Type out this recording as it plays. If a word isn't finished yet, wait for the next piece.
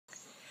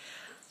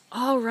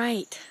All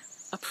right,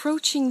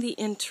 approaching the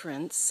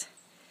entrance,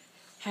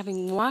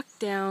 having walked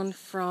down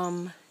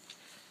from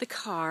the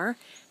car.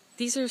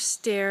 These are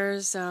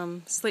stairs,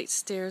 slate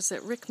stairs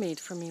that Rick made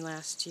for me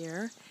last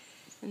year.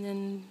 And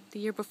then the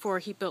year before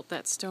he built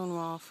that stone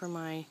wall for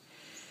my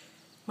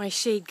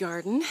shade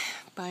garden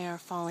by our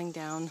falling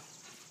down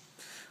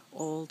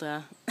old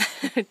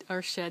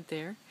our shed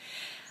there.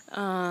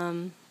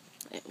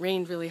 It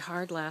rained really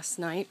hard last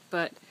night,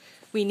 but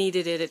we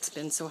needed it. It's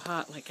been so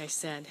hot, like I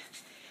said.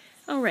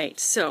 All right,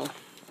 so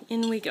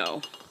in we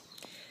go.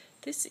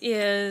 This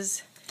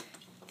is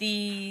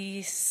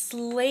the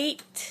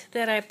slate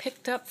that I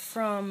picked up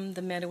from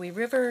the Meadowy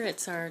River.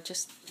 It's our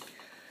just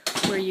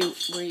where you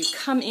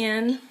come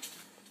in,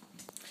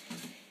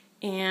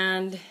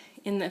 and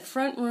in the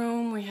front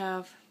room we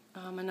have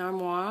an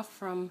armoire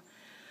from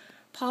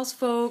Paul's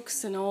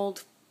folks, an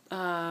old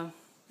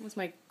was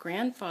my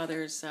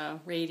grandfather's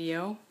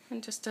radio,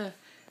 and just a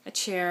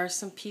chair,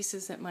 some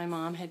pieces that my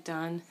mom had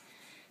done.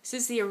 This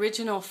is the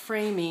original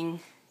framing.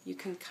 You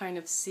can kind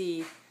of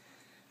see.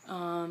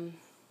 And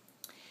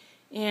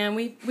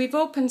we've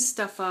opened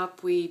stuff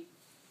up. We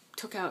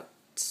took out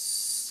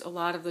a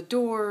lot of the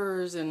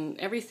doors and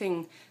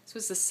everything. This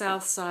was the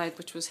south side,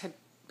 which had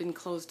been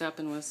closed up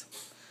and was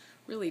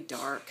really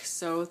dark.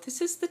 So this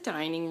is the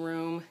dining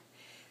room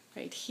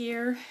right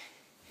here.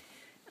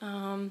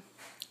 And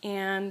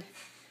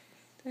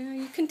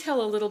you can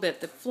tell a little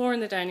bit. The floor in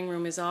the dining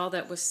room is all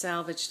that was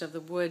salvaged of the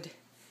wood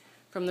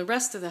from the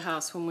rest of the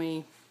house when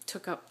we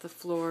took up the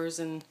floors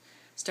and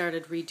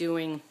started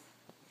redoing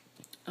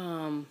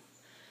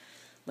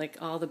like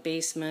all the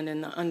basement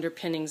and the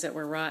underpinnings that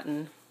were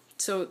rotten.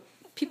 So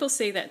people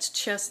say that's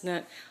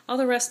chestnut. All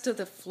the rest of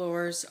the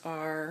floors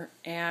are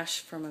ash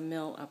from a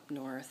mill up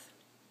north.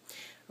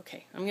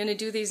 Okay, I'm going to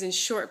do these in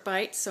short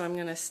bites, so I'm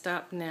going to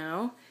stop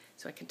now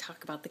so I can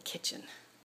talk about the kitchen.